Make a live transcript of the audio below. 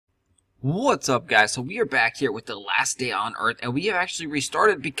What's up, guys? So we are back here with the last day on Earth, and we have actually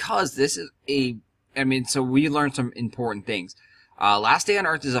restarted because this is so we learned some important things. Last Day on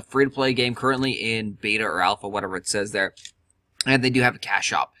Earth is a free-to-play game currently in beta or alpha, whatever it says there, and they do have a cash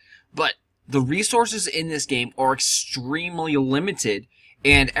shop. But the resources in this game are extremely limited,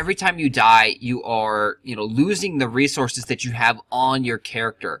 and every time you die, you are, losing the resources that you have on your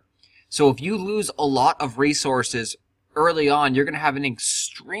character. So if you lose a lot of resources early on, you're going to have an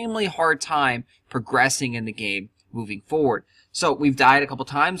extremely hard time progressing in the game moving forward. So we've died a couple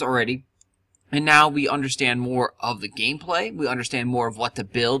times already, and now we understand more of the gameplay. We understand more of what to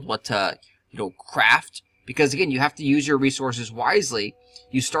build, what to, craft. Because again, you have to use your resources wisely.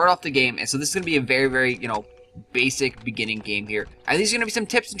 You start off the game, and so this is going to be a very, very, basic beginning game here. And these are going to be some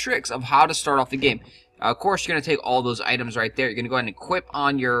tips and tricks of how to start off the game. Of course, you're going to take all those items right there. You're going to go ahead and equip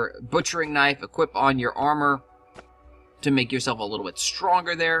on your butchering knife, equip on your armor, to make yourself a little bit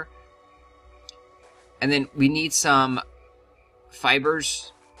stronger there. And then we need some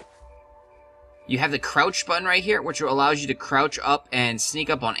fibers. You have the crouch button right here, which allows you to crouch up and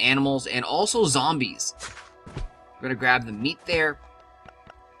sneak up on animals and also zombies. We're going to grab the meat there.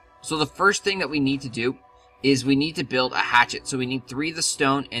 So the first thing that we need to do is we need to build a hatchet. So we need 3 of the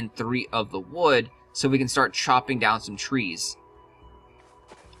stone and 3 of the wood so we can start chopping down some trees.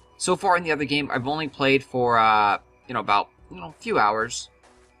 So far in the other game, I've only played for about a few hours,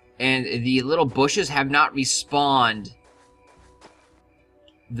 and the little bushes have not respawned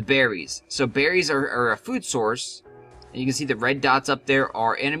the berries. So berries are a food source, and you can see the red dots up there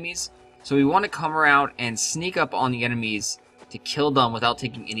are enemies. So we want to come around and sneak up on the enemies to kill them without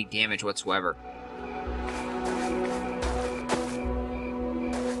taking any damage whatsoever.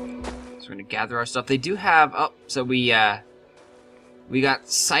 So we're going to gather our stuff. They do have we got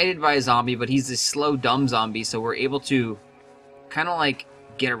sighted by a zombie, but he's a slow, dumb zombie, so we're able to kind of like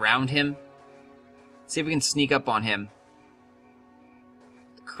get around him. See if we can sneak up on him.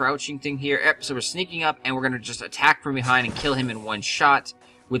 The crouching thing here. Yep, so we're sneaking up, and we're going to just attack from behind and kill him in one shot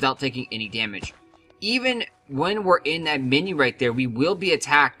without taking any damage. Even when we're in that menu right there, we will be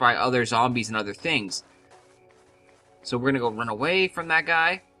attacked by other zombies and other things. So we're going to go run away from that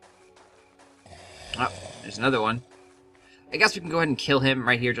guy. Oh, there's another one. I guess we can go ahead and kill him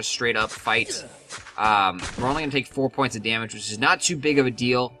right here, just straight up fight. We're only going to take 4 points of damage, which is not too big of a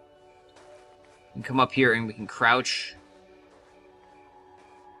deal. We can come up here and we can crouch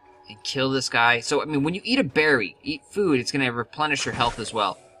and kill this guy. So, when you eat a berry, eat food, it's going to replenish your health as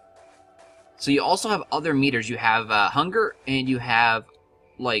well. So you also have other meters. You have hunger and you have,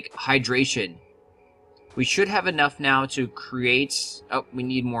 hydration. We should have enough now to create... Oh, we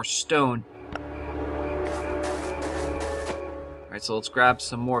need more stone. Alright, so let's grab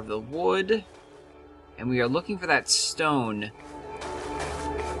some more of the wood. And we are looking for that stone.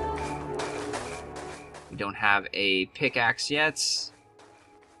 We don't have a pickaxe yet.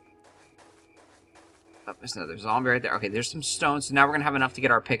 Oh, there's another zombie right there. Okay, there's some stone, so now we're going to have enough to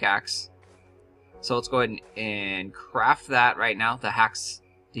get our pickaxe. So let's go ahead and craft that right now, the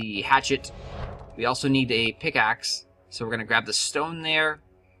hatchet. We also need a pickaxe, so we're going to grab the stone there.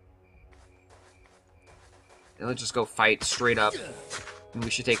 And let's just go fight straight up. And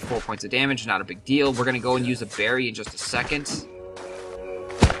we should take 4 points of damage, not a big deal. We're going to go and use a berry in just a second.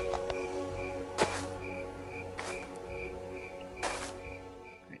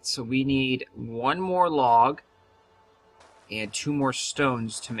 Alright, so we need 1 more log and 2 more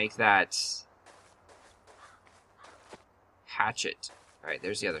stones to make that hatchet. Alright,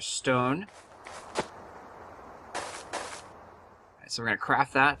 there's the other stone. Alright, so we're going to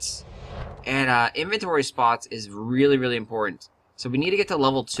craft that. And inventory spots is really, really important. So we need to get to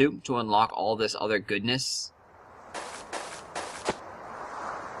level 2 to unlock all this other goodness.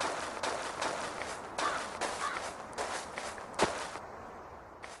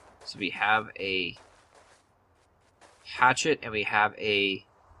 So we have a hatchet and we have a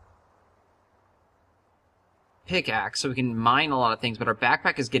pickaxe, so we can mine a lot of things, but our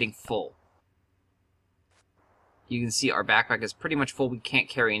backpack is getting full. You can see our backpack is pretty much full. We can't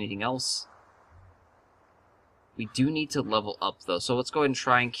carry anything else. We do need to level up, though. So let's go ahead and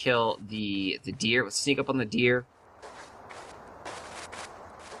try and kill the deer. Let's sneak up on the deer.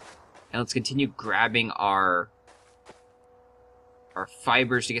 And let's continue grabbing our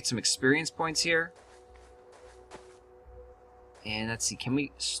fibers to get some experience points here. And let's see, can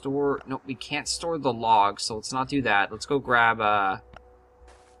we store... Nope, we can't store the logs, so let's not do that. Let's go grab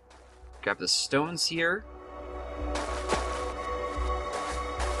the stones here.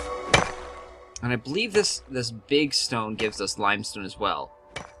 And I believe this big stone gives us limestone as well.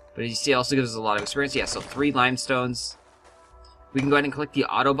 But as you see, it also gives us a lot of experience. Yeah, so 3 limestones. We can go ahead and click the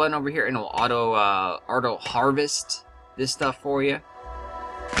auto button over here, and it'll auto harvest this stuff for you.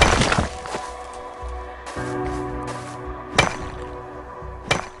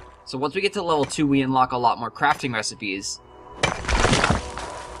 So once we get to level 2, we unlock a lot more crafting recipes.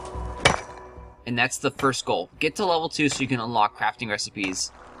 And that's the first goal. Get to level 2 so you can unlock crafting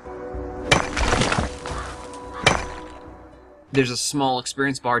recipes. There's a small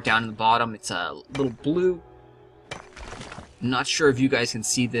experience bar down in the bottom. It's a little blue. I'm not sure if you guys can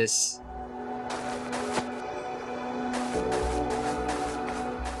see this.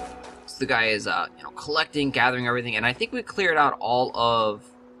 So the guy is collecting, gathering everything, and I think we cleared out all of...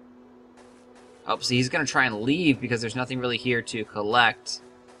 Oh, so he's going to try and leave because there's nothing really here to collect.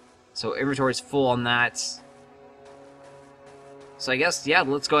 So inventory's full on that. So I guess, yeah,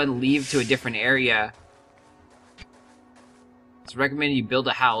 let's go ahead and leave to a different area. It's recommended you build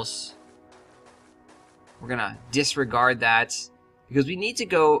a house. We're going to disregard that because we need to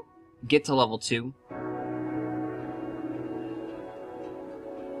go get to level 2.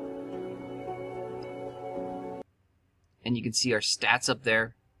 And you can see our stats up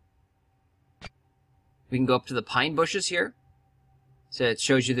there. We can go up to the pine bushes here. So it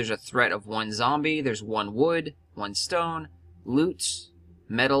shows you there's a threat of 1 zombie, there's 1 wood, 1 stone, loot,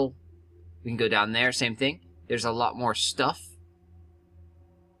 metal. We can go down there, same thing. There's a lot more stuff.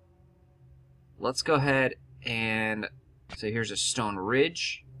 Let's go ahead and... So here's a stone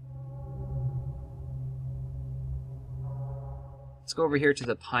ridge. Let's go over here to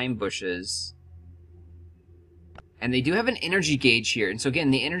the pine bushes. And they do have an energy gauge here. And so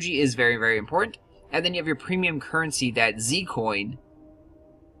again, the energy is very, very important. And then you have your premium currency, that Z coin,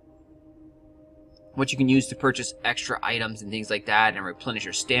 what you can use to purchase extra items and things like that and replenish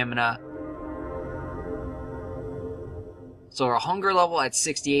your stamina. So our hunger level at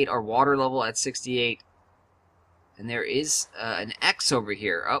 68, our water level at 68. And there is an X over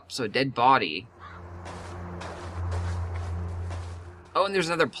here. Oh, so a dead body. Oh, and there's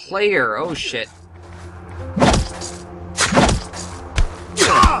another player. Oh, shit.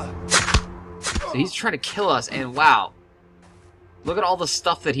 So he's trying to kill us, and wow. Look at all the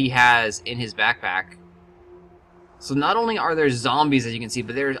stuff that he has in his backpack. So not only are there zombies, as you can see,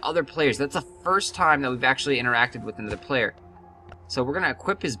 but there's other players. That's the first time that we've actually interacted with another player. So we're going to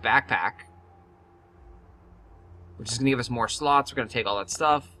equip his backpack, which is going to give us more slots. We're going to take all that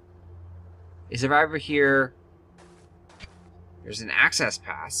stuff. A survivor here. There's an access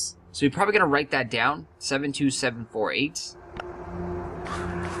pass. So you're probably going to write that down. 72748.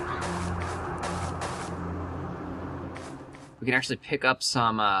 We can actually pick up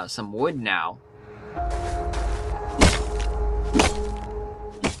some wood now.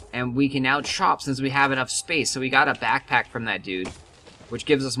 And we can now chop since we have enough space. So we got a backpack from that dude, which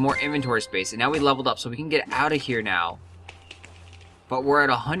gives us more inventory space. And now we leveled up, so we can get out of here now. But we're at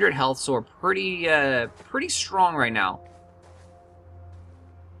 100 health, so we're pretty strong right now.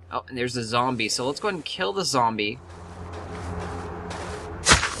 Oh, and there's a zombie. So let's go ahead and kill the zombie.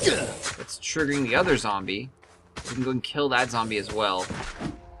 That's triggering the other zombie. We can go and kill that zombie as well.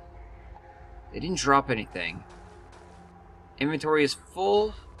 They didn't drop anything. Inventory is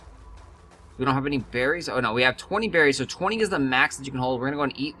full. We don't have any berries. Oh no, we have 20 berries. So 20 is the max that you can hold. We're going to go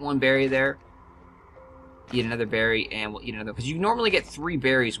and eat 1 berry there. Eat another berry, and we'll eat another. Because you normally get 3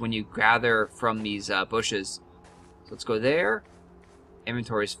 berries when you gather from these bushes. So let's go there.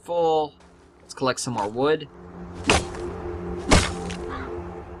 Inventory is full. Let's collect some more wood.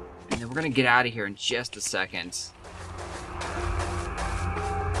 We're going to get out of here in just a second.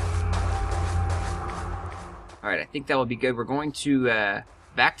 Alright, I think that will be good. We're going to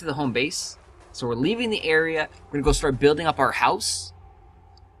back to the home base. So we're leaving the area. We're going to go start building up our house.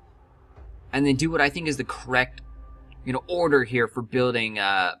 And then do what I think is the correct, order here for building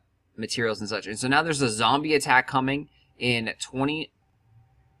materials and such. And so now there's a zombie attack coming in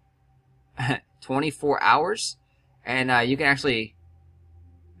 24 hours. And you can actually...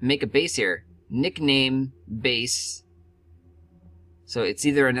 make a base here. Nickname base. So it's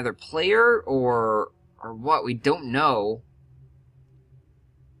either another player or what, we don't know.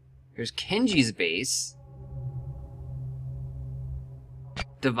 Here's Kenji's base.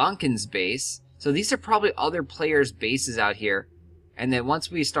 Devankin's base. So these are probably other players' bases out here. And then once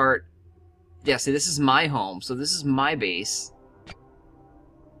we start... Yeah, see, this is my home. So this is my base.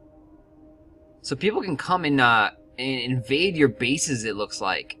 So people can come and invade your bases, it looks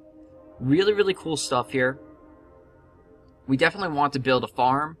like. Really, really cool stuff here. We definitely want to build a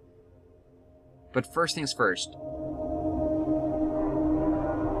farm. But first things first.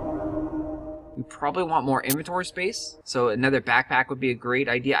 We probably want more inventory space. So another backpack would be a great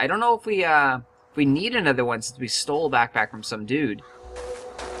idea. I don't know if we We need another one since we stole a backpack from some dude.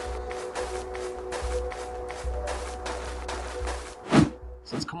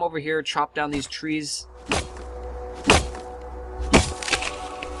 So let's come over here, chop down these trees.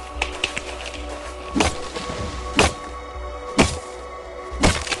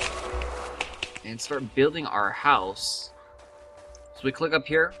 And start building our house. So we click up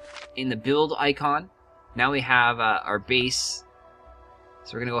here in the build icon. Now we have our base.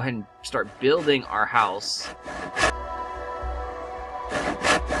 So we're going to go ahead and start building our house.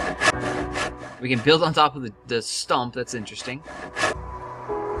 We can build on top of the stump. That's interesting.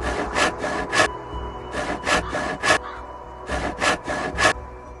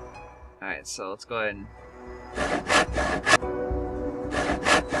 Alright, so let's go ahead and...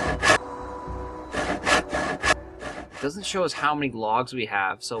 It doesn't show us how many logs we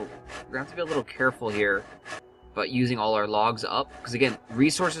have, so we're going to have to be a little careful here about using all our logs up. Because again,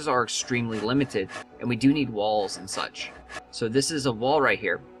 resources are extremely limited, and we do need walls and such. So this is a wall right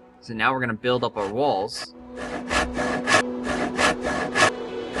here. So now we're going to build up our walls.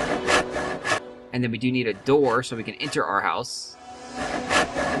 And then we do need a door so we can enter our house.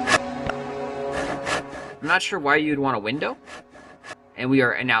 I'm not sure why you'd want a window. And we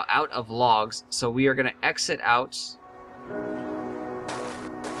are now out of logs, so we are going to exit out.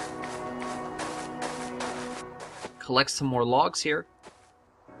 Collect some more logs here.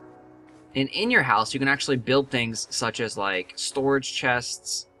 And in your house, you can actually build things such as like storage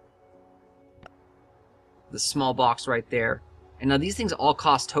chests. The small box right there. And now these things all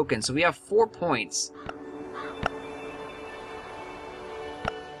cost tokens, so we have 4 points.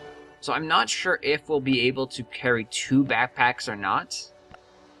 So I'm not sure if we'll be able to carry 2 backpacks or not.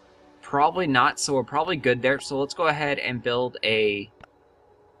 Probably not, so we're probably good there. So let's go ahead and build a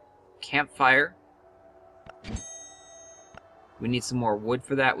campfire. We need some more wood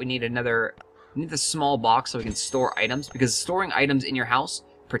for that. We need the small box so we can store items, because storing items in your house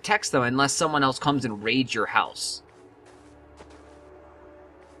protects them unless someone else comes and raids your house.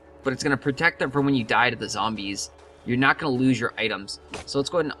 But it's going to protect them from when you die to the zombies. You're not going to lose your items. So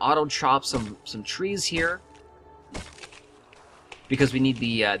let's go ahead and auto chop some trees here, because we need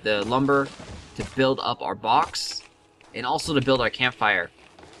the lumber to build up our box, and also to build our campfire,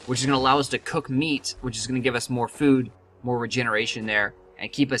 which is going to allow us to cook meat, which is going to give us more food, more regeneration there,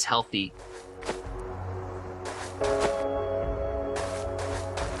 and keep us healthy.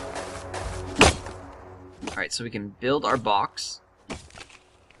 Alright, so we can build our box,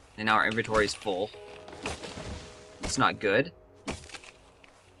 and now our inventory is full. It's not good.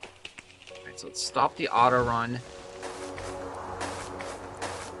 Alright, so let's stop the auto run.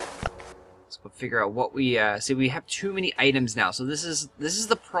 Let's go figure out what we see. We have too many items now, so this is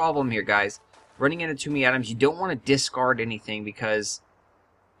the problem here, guys. Running into too many items, you don't want to discard anything because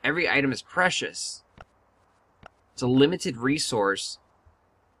every item is precious. It's a limited resource.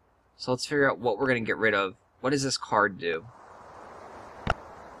 So let's figure out what we're going to get rid of. What does this card do?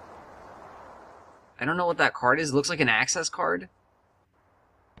 I don't know what that card is. It looks like an access card.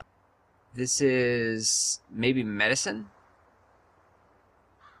 This is maybe medicine.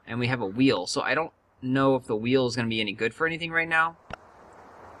 And we have a wheel. So I don't know if the wheel is going to be any good for anything right now.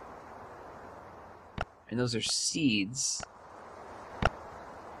 And those are seeds.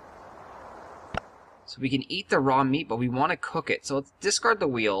 So we can eat the raw meat, but we want to cook it. So let's discard the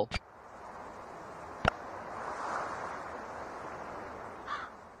wheel.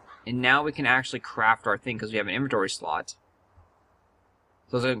 And now we can actually craft our thing because we have an inventory slot.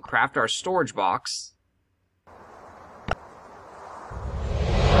 So let's go and craft our storage box.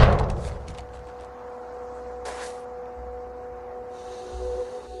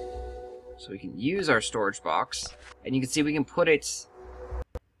 So we can use our storage box. And you can see we can put it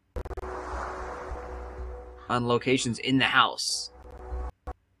on locations in the house.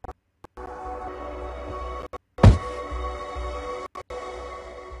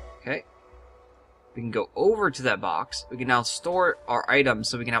 Okay. We can go over to that box. We can now store our items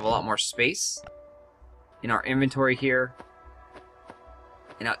so we can have a lot more space in our inventory here.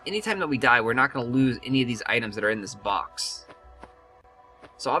 And now anytime that we die, we're not going to lose any of these items that are in this box.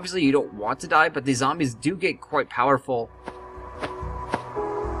 So obviously you don't want to die, but these zombies do get quite powerful.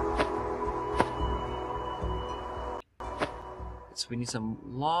 So we need some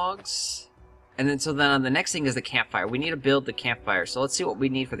logs. And then the next thing is the campfire. We need to build the campfire. So let's see what we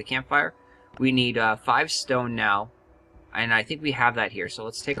need for the campfire. We need 5 stone now. And I think we have that here. So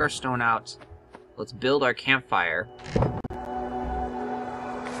let's take our stone out. Let's build our campfire.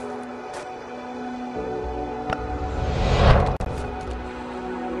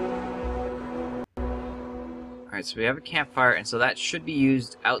 Alright, Alright, so we have a campfire, and so that should be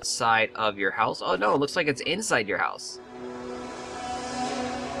used outside of your house. Oh no, it looks like it's inside your house.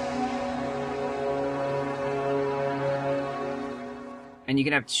 And you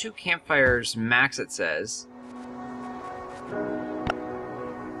can have 2 campfires max, it says.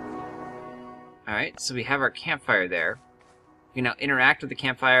 Alright, so we have our campfire there. You can now interact with the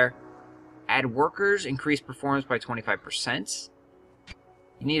campfire. Add workers, increase performance by 25%.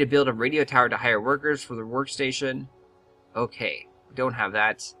 You need to build a radio tower to hire workers for the workstation. Okay, we don't have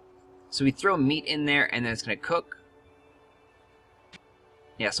that. So we throw meat in there, and then it's going to cook.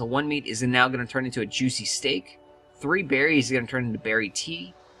 Yeah, so 1 meat is now going to turn into a juicy steak. 3 berries is going to turn into berry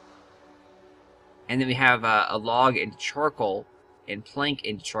tea. And then we have a log into charcoal, and plank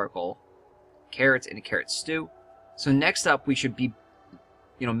into charcoal. Carrots into carrot stew. So next up, we should be,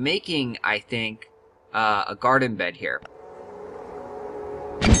 making, I think, a garden bed here.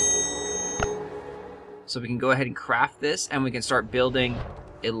 So we can go ahead and craft this, and we can start building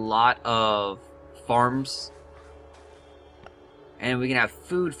a lot of farms. And we can have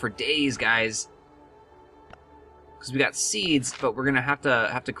food for days, guys. Because we got seeds, but we're gonna have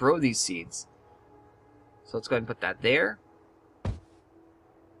to grow these seeds. So let's go ahead and put that there.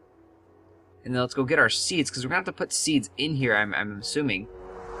 And then let's go get our seeds, because we're gonna have to put seeds in here, I'm assuming.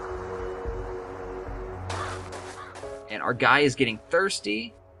 And our guy is getting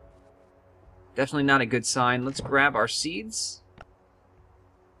thirsty. Definitely not a good sign. Let's grab our seeds.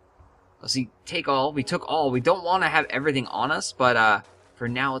 Let's see, take all. We took all. We don't want to have everything on us, but for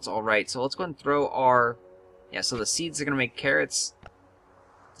now it's alright. So let's go ahead and throw our... Yeah, so the seeds are going to make carrots.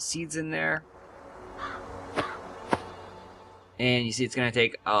 The seeds in there. And you see it's going to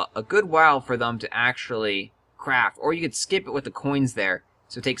take a good while for them to actually craft. Or you could skip it with the coins there.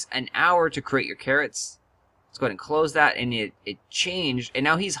 So it takes an hour to create your carrots. Let's go ahead and close that, and it changed. And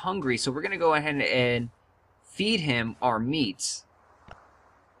now he's hungry, so we're going to go ahead and feed him our meat.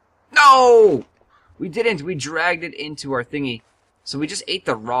 No! We didn't. We dragged it into our thingy. So we just ate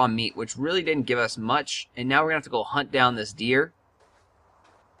the raw meat, which really didn't give us much. And now we're going to have to go hunt down this deer.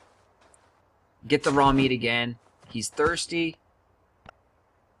 Get the raw meat again. He's thirsty.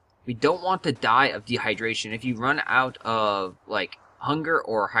 We don't want to die of dehydration. If you run out of, hunger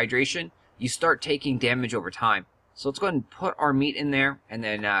or hydration, you start taking damage over time. So let's go ahead and put our meat in there and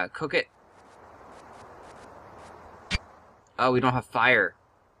then cook it. Oh, we don't have fire.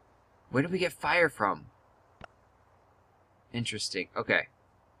 Where did we get fire from? Interesting. Okay.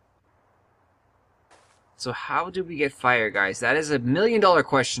 So how do we get fire, guys? That is $1 million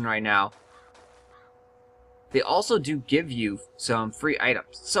question right now. They also do give you some free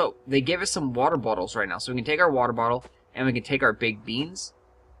items. So they give us some water bottles right now. So we can take our water bottle and we can take our baked beans.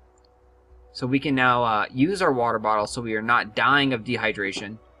 So we can now use our water bottle so we are not dying of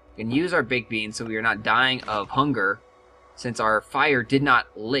dehydration. We can use our baked beans so we are not dying of hunger, since our fire did not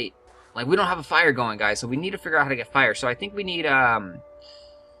light. We don't have a fire going, guys, so we need to figure out how to get fire. So I think we need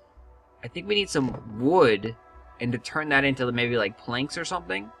some wood, and to turn that into maybe planks or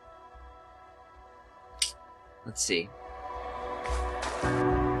something. Let's see.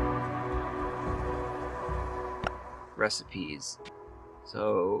 Recipes.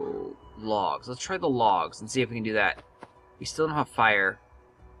 So, logs. Let's try the logs and see if we can do that. We still don't have fire.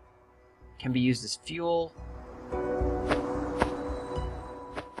 Can be used as fuel.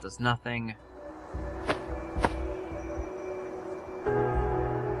 Does nothing.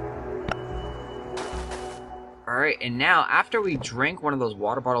 Alright, and now, after we drank one of those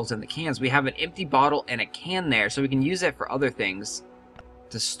water bottles in the cans, we have an empty bottle and a can there, so we can use it for other things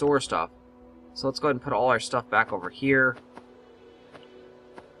to store stuff. So let's go ahead and put all our stuff back over here.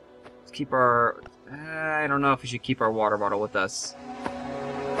 Keep our... I don't know if we should keep our water bottle with us.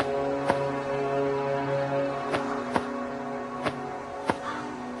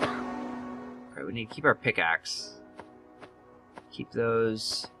 Alright, we need to keep our pickaxe. Keep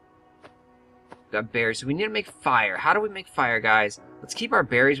those. Got berries. So we need to make fire. How do we make fire, guys? Let's keep our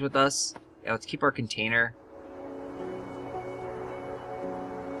berries with us. Yeah, let's keep our container.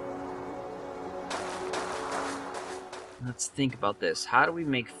 Let's think about this. How do we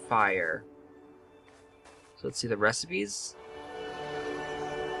make fire? So let's see the recipes.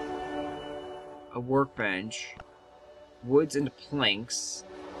 A workbench. Woods into planks.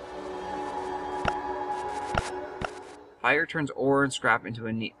 Fire turns ore and scrap into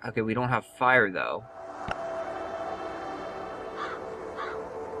a neat... Okay, we don't have fire, though.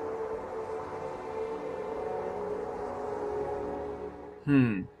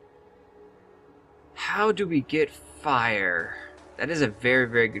 How do we get fire? That is a very,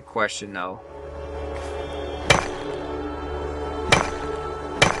 very good question, though.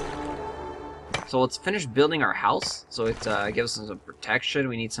 So let's finish building our house. So it gives us some protection.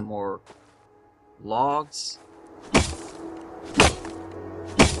 We need some more logs.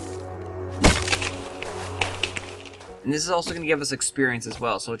 And this is also going to give us experience as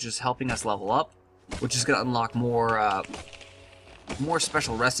well. So it's just helping us level up, which is going to unlock more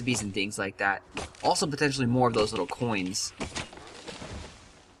special recipes and things like that. Also potentially more of those little coins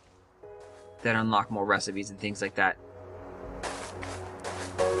that unlock more recipes and things like that.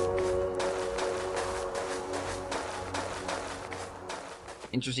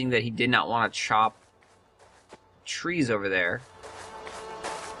 Interesting that he did not want to chop trees over there.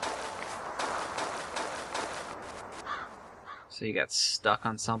 So you got stuck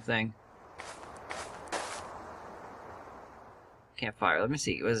on something. Campfire. Let me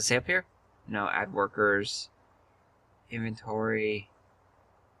see. Was it say up here? No. Add workers. Inventory.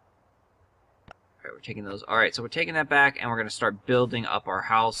 Alright, we're taking those. Alright, so we're taking that back and we're going to start building up our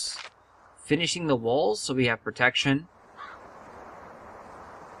house. Finishing the walls so we have protection.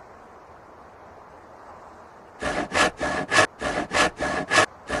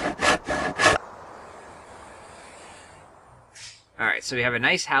 Alright, so we have a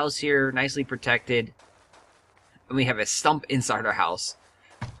nice house here, nicely protected. And we have a stump inside our house.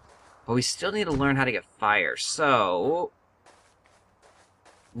 But we still need to learn how to get fire. So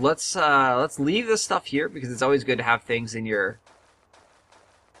let's leave this stuff here because it's always good to have things in your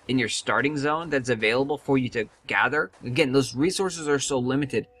starting zone that's available for you to gather. Again, those resources are so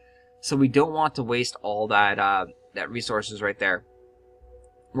limited, so we don't want to waste all that resources right there.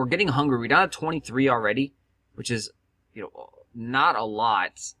 We're getting hungry. We're down to 23 already, which is, you know, not a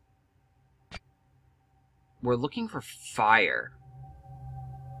lot. We're looking for fire.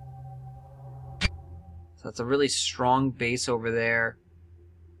 So that's a really strong base over there.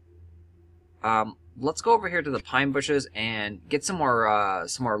 Let's go over here to the pine bushes and get some more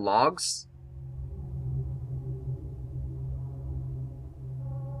logs.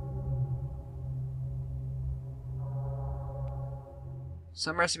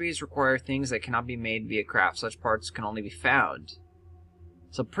 Some recipes require things that cannot be made via craft. Such parts can only be found.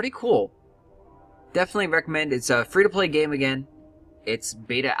 So pretty cool. Definitely recommend. It's a free-to-play game again. It's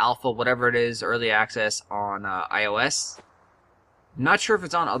beta, alpha, whatever it is, early access on iOS. Not sure if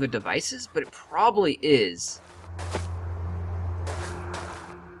it's on other devices, but it probably is.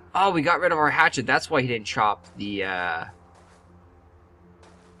 Oh, we got rid of our hatchet. That's why he didn't chop the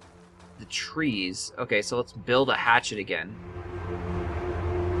trees. Okay, so let's build a hatchet again.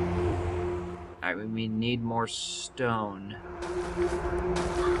 Alright, we need more stone.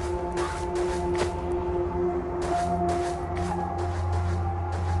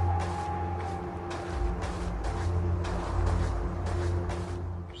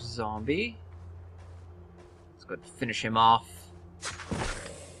 Zombie. Let's go ahead and finish him off.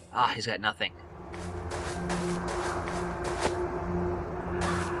 Ah, he's got nothing.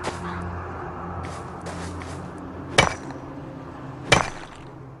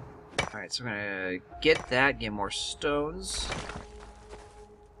 Alright, so we're gonna get that, get more stones.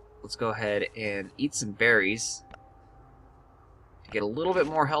 Let's go ahead and eat some berries to get a little bit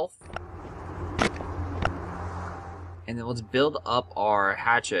more health. And then let's build up our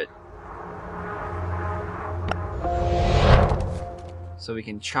hatchet so we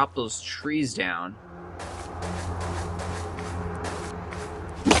can chop those trees down.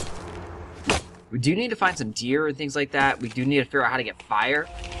 We do need to find some deer and things like that. We do need to figure out how to get fire.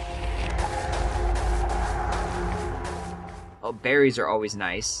 Oh, berries are always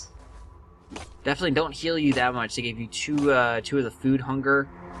nice. Definitely don't heal you that much. They give you two of the food hunger.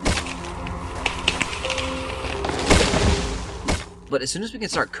 But as soon as we can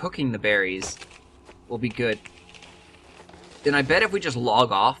start cooking the berries, we'll be good. And I bet if we just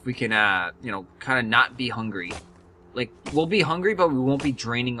log off, we can, you know, kind of not be hungry. Like, we'll be hungry, but we won't be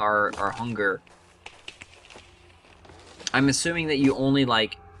draining our hunger. I'm assuming that you only,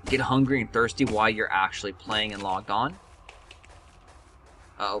 like, get hungry and thirsty while you're actually playing and logged on.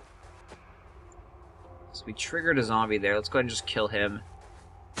 Uh-oh. So we triggered a zombie there. Let's go ahead and just kill him.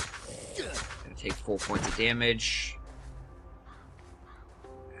 Gonna take 4 points of damage.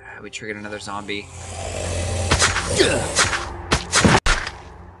 We triggered another zombie.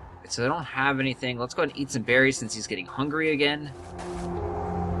 So I don't have anything. Let's go ahead and eat some berries since he's getting hungry again.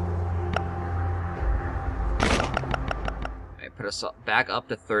 I put us back up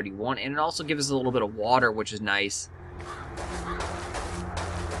to 31, and it also gives us a little bit of water, which is nice.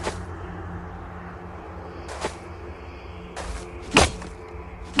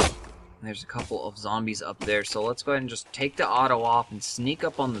 And there's a couple of zombies up there, so let's go ahead and just take the auto off and sneak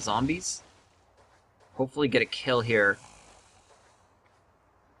up on the zombies. Hopefully get a kill here.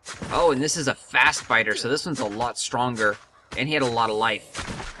 Oh, and this is a fast biter, so this one's a lot stronger. And he had a lot of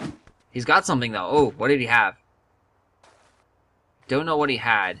life. He's got something, though. Oh, what did he have? Don't know what he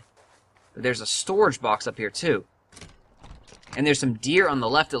had. But there's a storage box up here, too. And there's some deer on the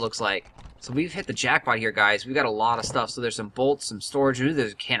left, it looks like. So we've hit the jackpot here, guys. We've got a lot of stuff. So there's some bolts, some storage. Ooh,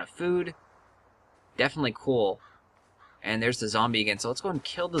 there's a can of food. Definitely cool. And there's the zombie again. So let's go and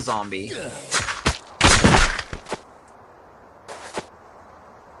kill the zombie.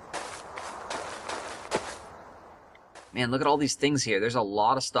 Man, look at all these things here. There's a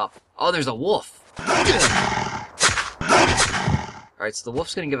lot of stuff. Oh, there's a wolf. Alright, so the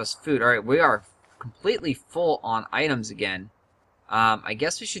wolf's going to give us food. Alright, we are completely full on items again. I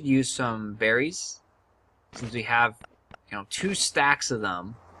guess we should use some berries. Since we have, 2 stacks of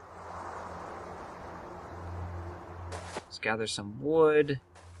them. Let's gather some wood.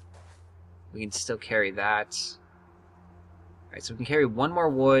 We can still carry that. Alright, so we can carry 1 more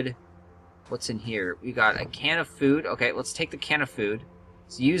wood. What's in here? We got a can of food. Okay, let's take the can of food.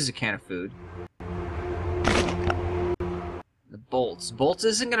 Let's use the can of food. The bolts. Bolts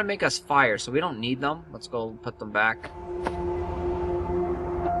isn't going to make us fire, so we don't need them. Let's go put them back.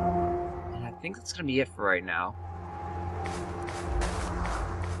 And I think that's going to be it for right now.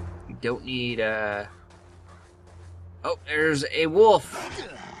 We don't need, Oh, there's a wolf!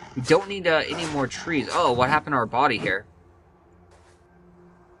 We don't need any more trees. Oh, what happened to our body here?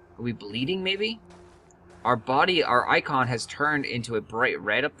 Are we bleeding, maybe? Our body, our icon has turned into a bright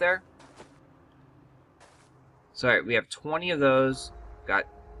red up there. So, we have 20 of those. Got...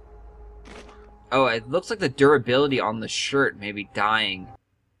 Oh, it looks like the durability on the shirt may be dying.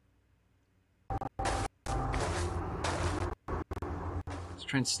 Let's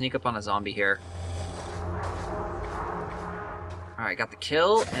try and sneak up on a zombie here. Alright, got the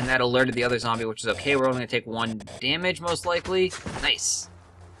kill, and that alerted the other zombie, which is okay. We're only going to take 1 damage, most likely. Nice.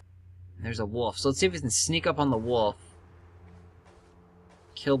 There's a wolf. So let's see if we can sneak up on the wolf.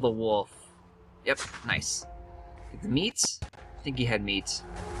 Kill the wolf. Yep, nice. Get the meat? I think he had meat.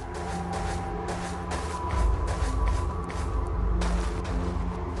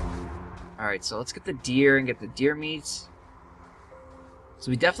 Alright, so let's get the deer and get the deer meat.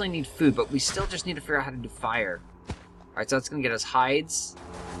 So we definitely need food, but we still just need to figure out how to do fire. Alright, so that's going to get us hides.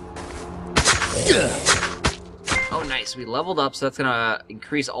 Oh, nice. We leveled up, so that's going to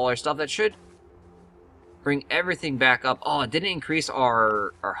increase all our stuff. That should bring everything back up. Oh, it didn't increase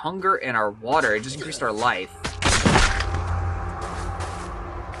our hunger and our water. It just increased our life.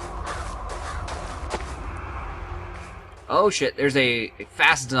 Oh, shit. There's a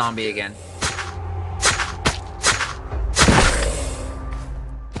fast zombie again.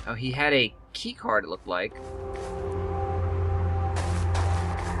 Oh, he had a key card, it looked like.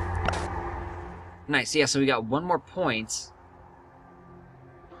 Nice, yeah, so we got 1 more point.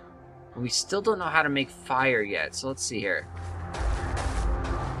 We still don't know how to make fire yet, so let's see here.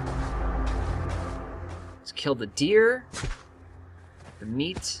 Let's kill the deer. The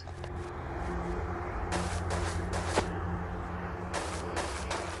meat.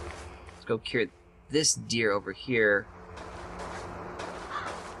 Let's go cure this deer over here.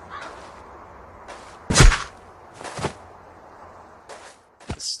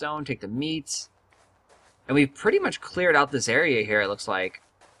 Take the stone, take the meat. And we've pretty much cleared out this area here, it looks like.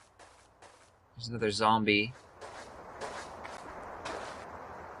 There's another zombie.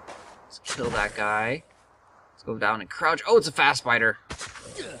 Let's kill that guy. Let's go down and crouch. Oh, it's a fast biter.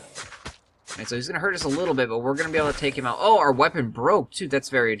 And so he's going to hurt us a little bit, but we're going to be able to take him out. Oh, our weapon broke, too. That's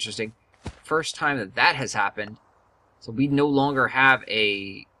very interesting. First time that that has happened. So we no longer have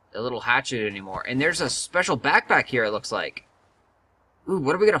a little hatchet anymore. And there's a special backpack here, it looks like. Ooh,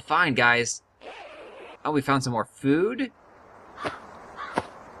 what are we going to find, guys? Oh, we found some more food. Right,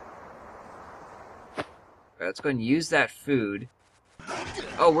 let's go and use that food.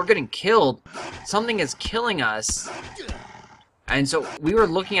 Oh, we're getting killed. Something is killing us. And so we were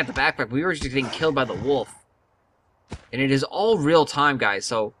looking at the backpack. We were just getting killed by the wolf. And it is all real time, guys.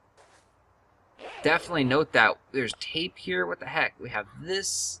 So definitely note that. There's tape here. What the heck? We have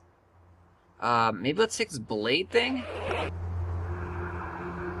this. Maybe let's take this blade thing.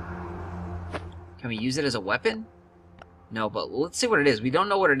 Can we use it as a weapon? No, but let's see what it is. We don't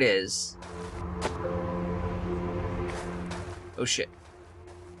know what it is. Oh, shit.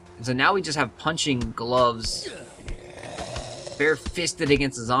 And so now we just have punching gloves. Bare-fisted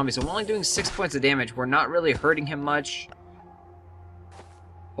against the zombie. So we're only doing 6 points of damage. We're not really hurting him much.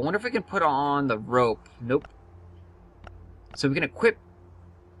 I wonder if we can put on the rope. Nope. So we can equip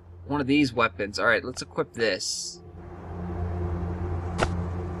one of these weapons. Alright, let's equip this.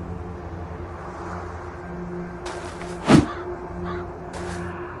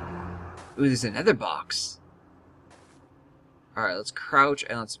 Ooh, there's another box. Alright, let's crouch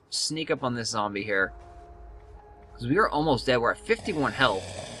and let's sneak up on this zombie here. Because we are almost dead. We're at 51 health.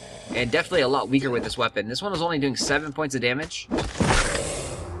 And definitely a lot weaker with this weapon. This one is only doing 7 points of damage.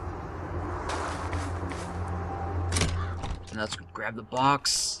 And let's grab the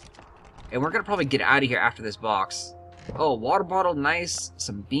box. And we're going to probably get out of here after this box. Oh, water bottle, nice.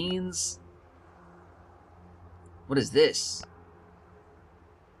 Some beans. What is this?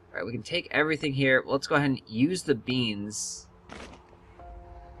 Alright, we can take everything here. Let's go ahead and use the beans.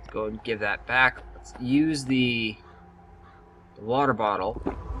 Let's go and give that back. Let's use the water bottle.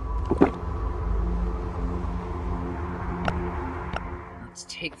 Let's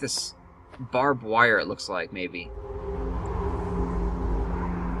take this barbed wire, it looks like, maybe.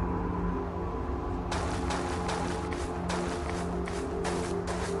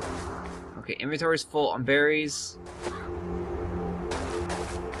 Okay, inventory's full on berries.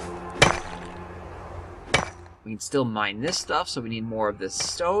 We can still mine this stuff, so we need more of this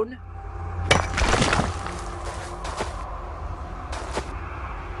stone.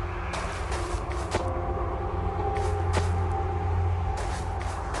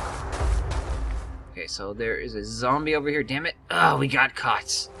 Okay, so there is a zombie over here. Damn it. Oh, we got caught.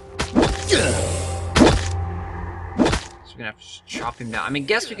 So we're gonna have to chop him down. I mean,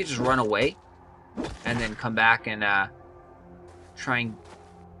 guess we could just run away and then come back and try and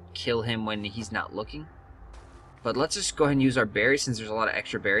kill him when he's not looking. But let's just go ahead and use our berries since there's a lot of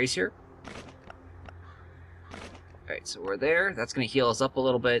extra berries here. Alright, so we're there. That's going to heal us up a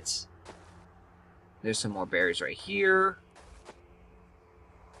little bit. There's some more berries right here.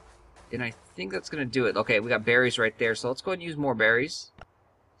 And I think that's going to do it. Okay, we got berries right there. So let's go ahead and use more berries.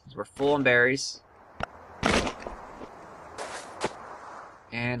 Since we're full on berries.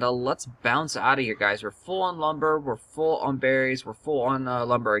 And let's bounce out of here, guys. We're full on lumber. We're full on berries. We're full on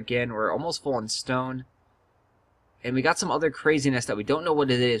lumber again. We're almost full on stone. And we got some other craziness that we don't know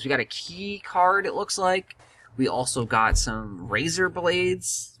what it is. We got a key card, it looks like. We also got some razor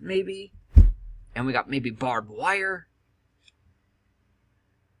blades, maybe. And we got maybe barbed wire.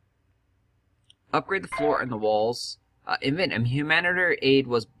 Upgrade the floor and the walls. Invent a humanitarian aid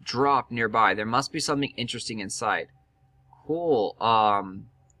was dropped nearby. There must be something interesting inside. Cool.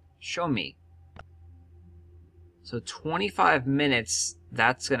 Show me. So 25 minutes,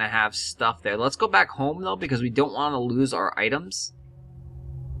 that's going to have stuff there. Let's go back home, though, because we don't want to lose our items.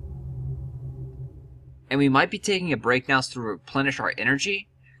 And we might be taking a break now to replenish our energy,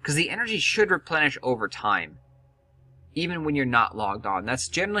 because the energy should replenish over time, even when you're not logged on. That's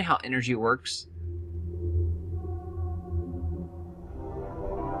generally how energy works.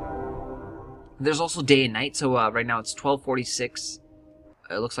 There's also day and night, so right now it's 12:46.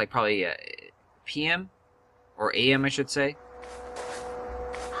 It looks like probably PM. Or AM, I should say.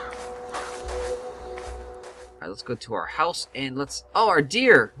 Alright, let's go to our house and let's... Oh, our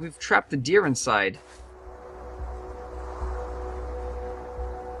deer! We've trapped the deer inside.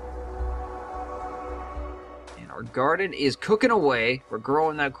 And our garden is cooking away. We're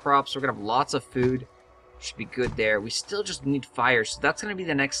growing that crops. We're going to have lots of food. Should be good there. We still just need fire. So that's going to be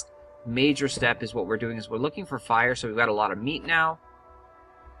the next major step is what we're doing is we're looking for fire. So we've got a lot of meat now.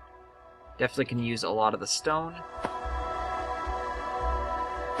 Definitely can use a lot of the stone.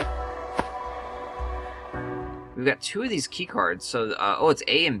 We've got 2 of these key cards, so oh, it's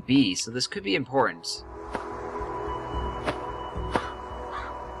A and B, so this could be important.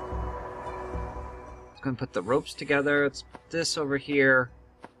 Let's go and put the ropes together. Let's put this over here.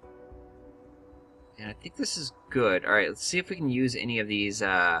 And I think this is good. Alright, let's see if we can use any of these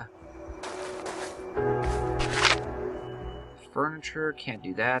furniture. Can't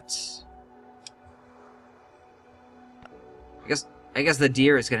do that. I guess the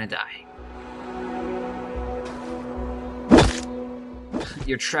deer is gonna die.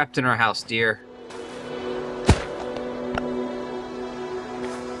 You're trapped in our house, deer.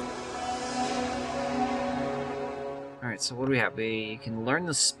 Alright, so what do we have? We can learn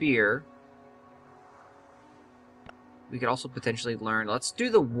the spear. We could also potentially learn... Let's do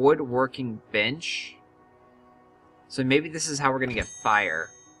the woodworking bench. So maybe this is how we're gonna get fire.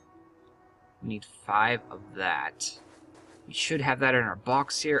 We need 5 of that. We should have that in our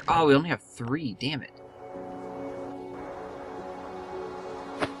box here. Oh, we only have 3. Damn it.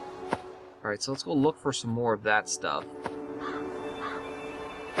 Alright, so let's go look for some more of that stuff.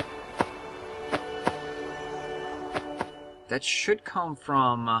 That should come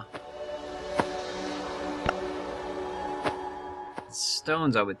from...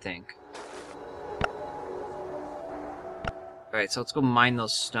 stones, I would think. Alright, so let's go mine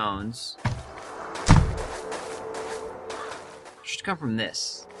those stones. Should come from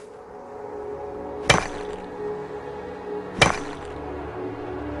this.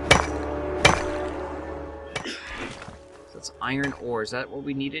 That's iron ore. Is that what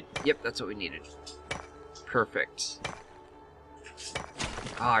we needed? Yep, that's what we needed. Perfect.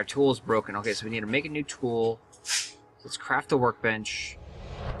 Ah, our tool is broken. Okay, so we need to make a new tool. Let's craft the workbench.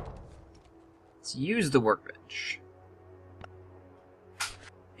 Let's use the workbench.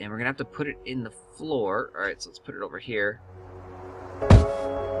 And we're going to have to put it in the floor. Alright, so let's put it over here.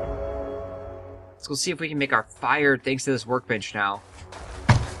 Let's go see if we can make our fire thanks to this workbench now.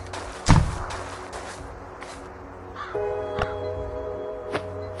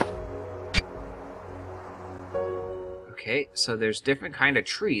 Okay, so there's different kind of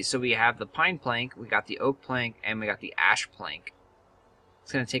trees. So we have the pine plank, we got the oak plank, and we got the ash plank.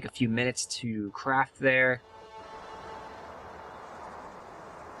 It's going to take a few minutes to craft there.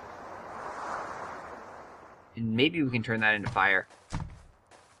 And maybe we can turn that into fire.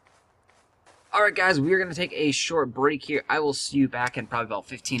 Alright guys, we're going to take a short break here. I will see you back in probably about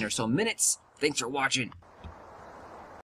 15 or so minutes. Thanks for watching.